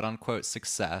of quote-unquote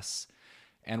success,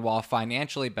 And while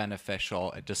financially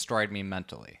beneficial, it destroyed me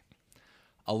mentally.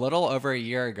 A little over a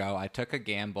year ago, I took a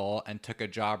gamble and took a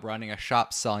job running a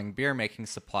shop selling beer making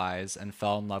supplies and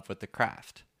fell in love with the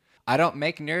craft. I don't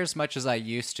make near as much as I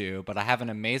used to, but I have an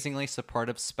amazingly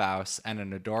supportive spouse and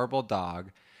an adorable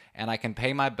dog, and I can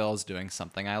pay my bills doing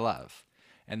something I love.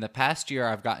 In the past year,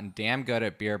 I've gotten damn good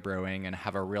at beer brewing and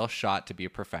have a real shot to be a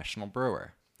professional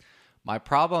brewer. My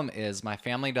problem is my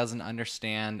family doesn't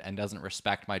understand and doesn't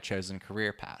respect my chosen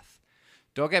career path.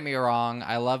 Don't get me wrong,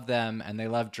 I love them and they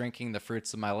love drinking the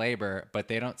fruits of my labor, but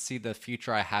they don't see the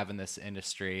future I have in this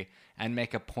industry and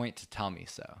make a point to tell me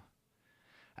so.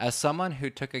 As someone who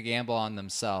took a gamble on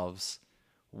themselves,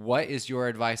 what is your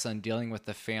advice on dealing with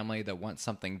the family that wants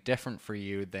something different for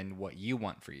you than what you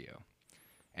want for you?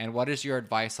 And what is your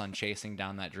advice on chasing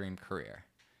down that dream career?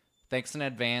 Thanks in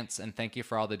advance, and thank you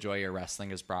for all the joy your wrestling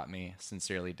has brought me.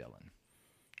 Sincerely, Dylan.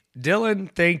 Dylan,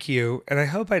 thank you. And I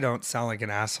hope I don't sound like an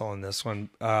asshole in this one.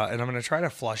 And I'm going to try to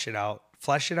flesh it out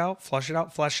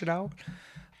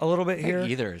a little bit here.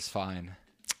 Either is fine.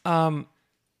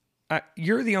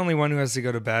 You're the only one who has to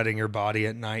go to bed in your body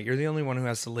at night. You're the only one who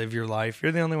has to live your life.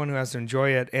 You're the only one who has to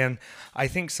enjoy it. And I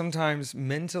think sometimes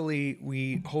mentally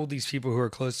we hold these people who are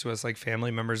close to us, like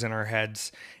family members, in our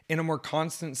heads in a more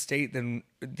constant state than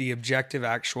the objective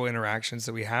actual interactions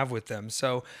that we have with them.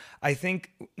 So I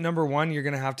think, number one, you're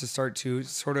going to have to start to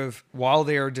sort of, while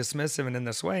they are dismissive and in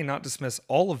this way, not dismiss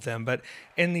all of them, but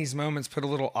in these moments, put a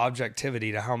little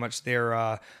objectivity to how much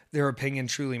their opinion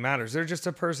truly matters. They're just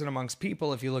a person amongst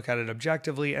people if you look at it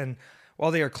objectively. And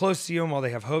while they are close to you and while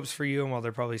they have hopes for you and while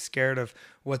they're probably scared of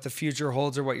what the future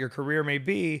holds or what your career may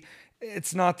be,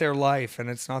 it's not their life and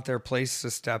it's not their place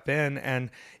to step in. And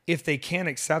if they can't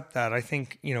accept that, I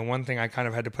think, one thing I kind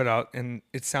of had to put out, and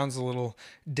it sounds a little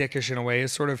dickish in a way,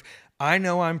 is sort of, I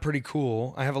know I'm pretty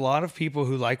cool. I have a lot of people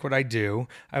who like what I do.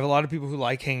 I have a lot of people who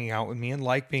like hanging out with me and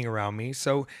like being around me.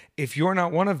 So if you're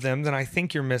not one of them, then I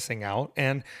think you're missing out.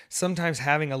 And sometimes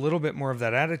having a little bit more of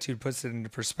that attitude puts it into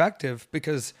perspective,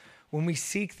 because when we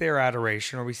seek their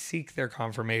adoration or we seek their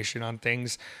confirmation on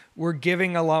things, we're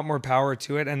giving a lot more power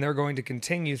to it, and they're going to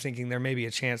continue thinking there may be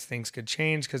a chance things could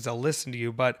change because they'll listen to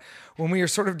you. But when we are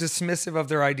sort of dismissive of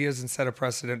their ideas and set a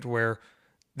precedent where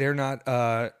they're not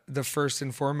the first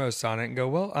and foremost on it and go,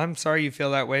 well, I'm sorry you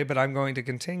feel that way, but I'm going to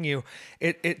continue.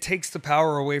 It takes the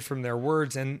power away from their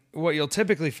words. And what you'll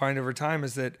typically find over time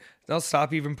is that they'll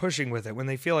stop even pushing with it when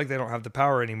they feel like they don't have the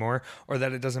power anymore, or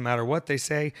that it doesn't matter what they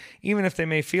say. Even if they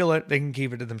may feel it, they can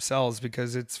keep it to themselves,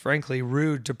 because it's frankly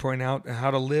rude to point out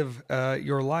how to live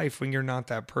your life when you're not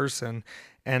that person.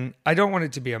 And I don't want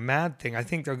it to be a mad thing. I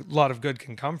think a lot of good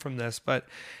can come from this, but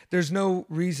there's no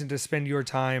reason to spend your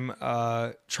time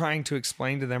trying to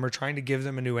explain to them or trying to give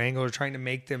them a new angle or trying to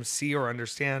make them see or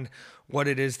understand what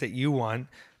it is that you want,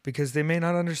 because they may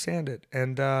not understand it.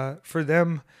 And for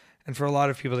them and for a lot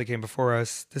of people that came before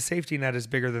us, the safety net is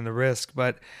bigger than the risk.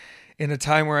 But in a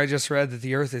time where I just read that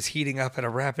the earth is heating up at a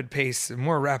rapid pace,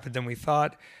 more rapid than we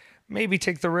thought, maybe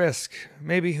take the risk.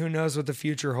 Maybe who knows what the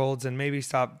future holds, and maybe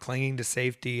stop clinging to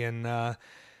safety, and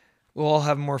we'll all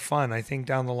have more fun. I think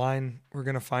down the line, we're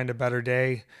going to find a better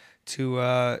day to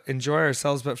enjoy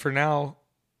ourselves. But for now,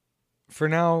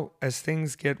 as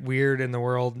things get weird in the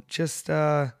world, just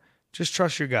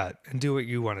trust your gut and do what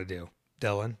you want to do.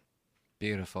 Dylan.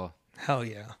 Beautiful. Hell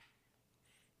yeah.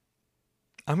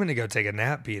 I'm going to go take a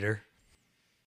nap, Peter.